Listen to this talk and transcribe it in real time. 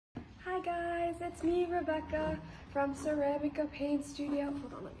guys, it's me, Rebecca, from Ceramica Paint Studio.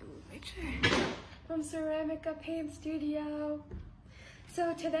 Hold on, let me move my chair. From Ceramica Paint Studio.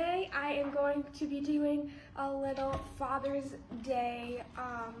 So today I am going to be doing a little Father's Day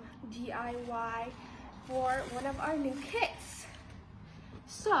DIY for one of our new kits.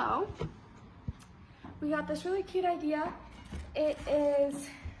 So we got this really cute idea. It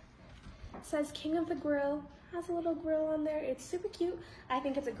says King of the Grill. Has a little grill on there. It's super cute. I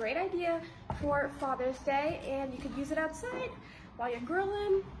think it's a great idea for Father's Day, and you could use it outside while you're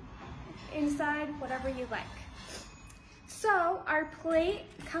grilling, inside, whatever you like. So our plate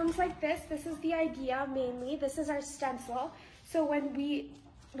comes like this. This is the idea mainly. This is our stencil. So when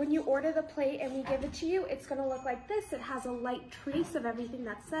you order the plate and we give it to you, it's gonna look like this. It has a light trace of everything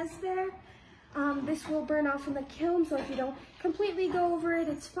that says there. This will burn off in the kiln, so if you don't completely go over it,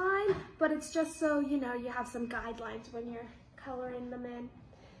 it's fine, but it's just so you know you have some guidelines when you're coloring them in.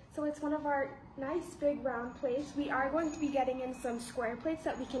 So it's one of our nice big round plates. We are going to be getting in some square plates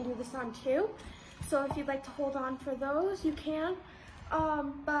that we can do this on too. So if you'd like to hold on for those, you can.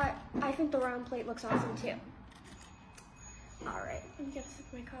 But I think the round plate looks awesome too. All right, let me get a sip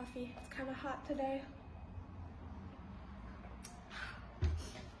of my coffee. It's kind of hot today.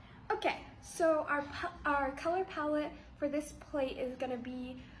 Okay, so our color palette for this plate is gonna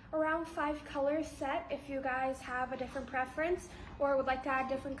be around 5 colors set. If you guys have a different preference or would like to add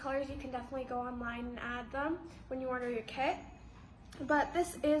different colors, you can definitely go online and add them when you order your kit. But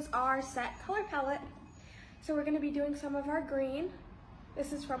this is our set color palette. So we're gonna be doing some of our green.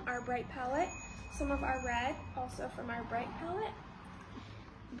 This is from our bright palette. Some of our red, also from our bright palette.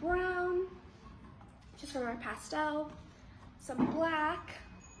 Brown, just from our pastel. Some black,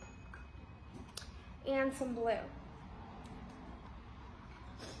 and some blue.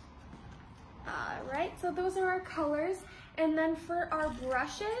 All right, so those are our colors. And then for our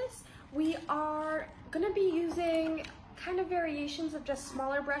brushes, we are gonna be using kind of variations of just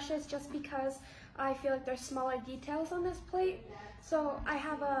smaller brushes just because I feel like there's smaller details on this plate. So I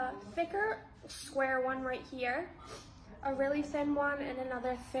have a thicker square one right here, a really thin one, and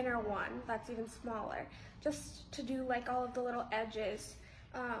another thinner one that's even smaller, just to do like all of the little edges.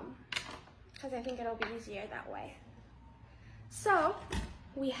 Because I think it'll be easier that way. So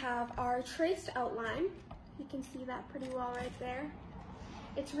we have our traced outline. You can see that pretty well right there.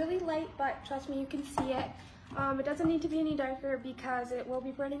 It's really light, but trust me, you can see it. It doesn't need to be any darker because it will be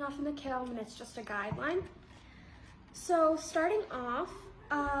burning off in the kiln and it's just a guideline. So starting off,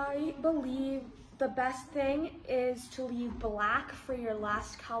 I believe the best thing is to leave black for your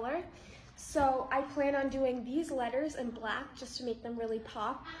last color. So I plan on doing these letters in black just to make them really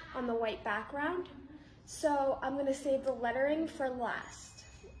pop on the white background. So I'm gonna save the lettering for last.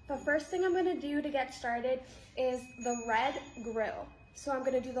 The first thing I'm gonna do to get started is the red grill. So I'm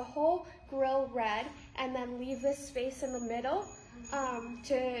gonna do the whole grill red and then leave this space in the middle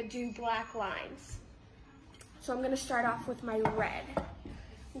to do black lines. So I'm gonna start off with my red.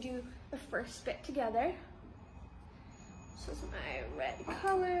 Do the first bit together. This is my red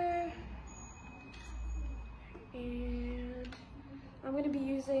color. And I'm going to be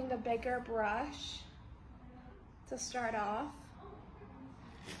using the bigger brush to start off.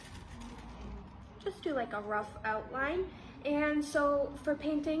 Just do like a rough outline. And so for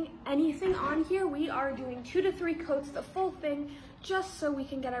painting anything on here, we are doing 2 to 3 coats, the full thing, just so we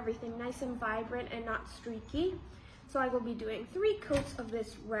can get everything nice and vibrant and not streaky. So I will be doing 3 coats of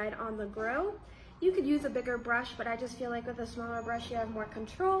this red on the grill. You could use a bigger brush, but I just feel like with a smaller brush you have more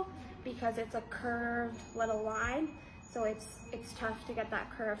control because it's a curved little line. So it's tough to get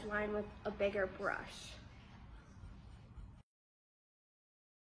that curved line with a bigger brush.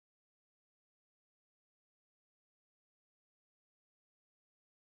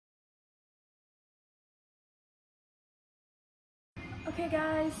 Okay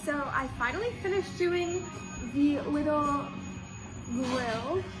guys, so I finally finished doing the little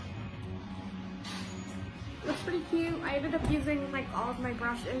grill. Looks pretty cute. I ended up using like all of my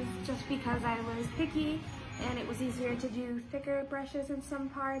brushes just because I was picky and it was easier to do thicker brushes in some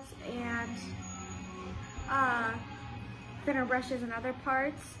parts and thinner brushes in other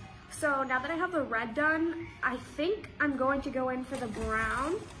parts. So now that I have the red done, I think I'm going to go in for the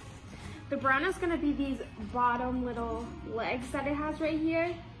brown. The brown is going to be these bottom little legs that it has right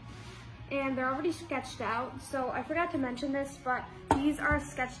here. And they're already sketched out. So I forgot to mention this, but these are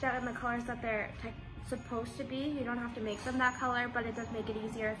sketched out in the colors that they're supposed to be. You don't have to make them that color, but it does make it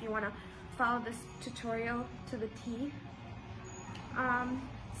easier if you want to follow this tutorial to the T.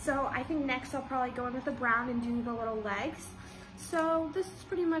 So I think next I'll probably go in with the brown and do the little legs. So this is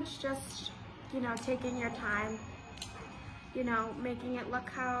pretty much just, you know, taking your time you know, making it look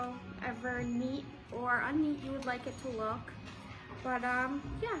however neat or unneat you would like it to look. But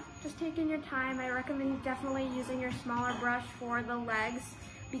yeah, just taking your time. I recommend definitely using your smaller brush for the legs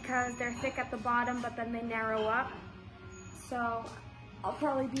because they're thick at the bottom, but then they narrow up. So I'll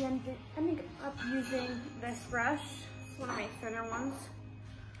probably be ending up using this brush. It's one of my thinner ones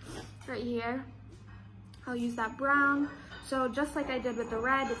right here. I'll use that brown. So just like I did with the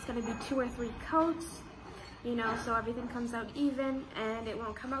red, it's gonna be 2 or 3 coats, you know, so everything comes out even and it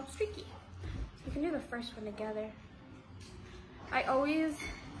won't come out streaky. You can do the first one together. I always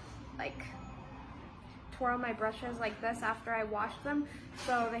like twirl my brushes like this after I wash them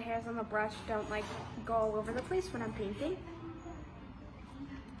so the hairs on the brush don't like go all over the place when I'm painting.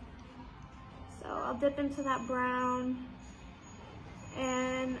 So I'll dip into that brown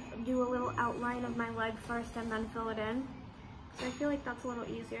and do a little outline of my leg first and then fill it in. So I feel like that's a little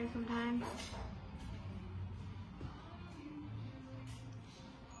easier sometimes.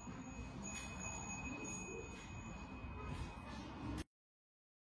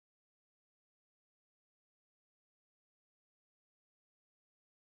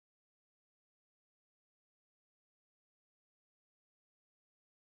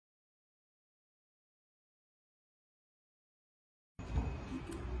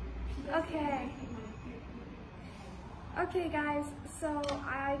 Okay guys, so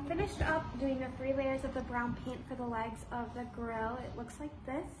I finished up doing the 3 layers of the brown paint for the legs of the grill. It looks like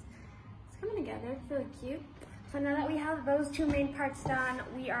this. It's coming together, it's really cute. So now that we have those 2 main parts done,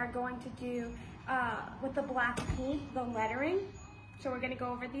 we are going to do, with the black paint, the lettering. So we're gonna go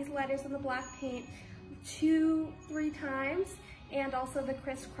over these letters in the black paint 2-3 times, and also the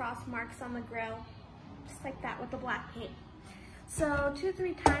crisscross marks on the grill, just like that with the black paint. So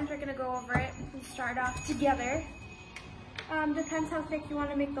 2-3 times we're gonna go over it. We start off together. Depends how thick you want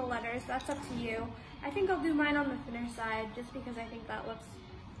to make the letters, that's up to you. I think I'll do mine on the thinner side just because I think that looks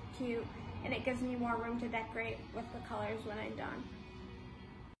cute and it gives me more room to decorate with the colors when I'm done.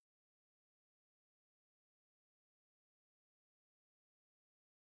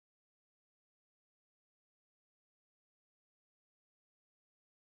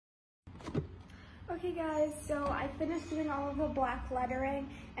 Okay guys, so I finished doing all of the black lettering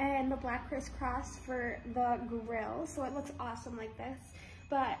and the black crisscross for the grill, so it looks awesome like this.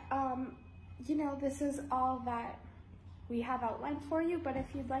 But, you know, this is all that we have outlined for you, but if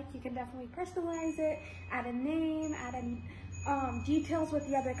you'd like, you can definitely personalize it, add a name, add in details with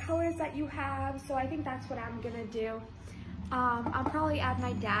the other colors that you have, so I think that's what I'm gonna do. I'll probably add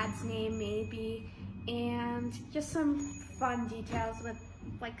my dad's name maybe, and just some fun details with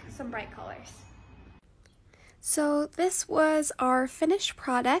like some bright colors. So this was our finished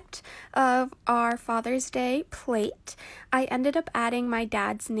product of our Father's Day plate. I ended up adding my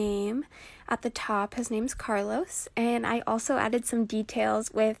dad's name at the top. His name's Carlos, and I also added some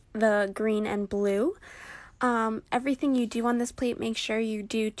details with the green and blue. Everything you do on this plate, make sure you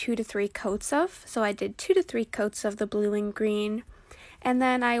do 2 to 3 coats of. So I did 2 to 3 coats of the blue and green, and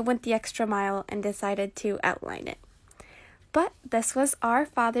then I went the extra mile and decided to outline it. But this was our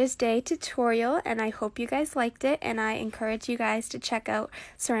Father's Day tutorial, and I hope you guys liked it, and I encourage you guys to check out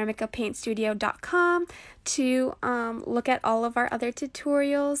ceramicapaintstudio.com to look at all of our other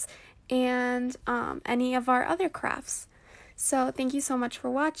tutorials and any of our other crafts. So thank you so much for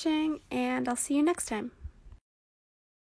watching, and I'll see you next time.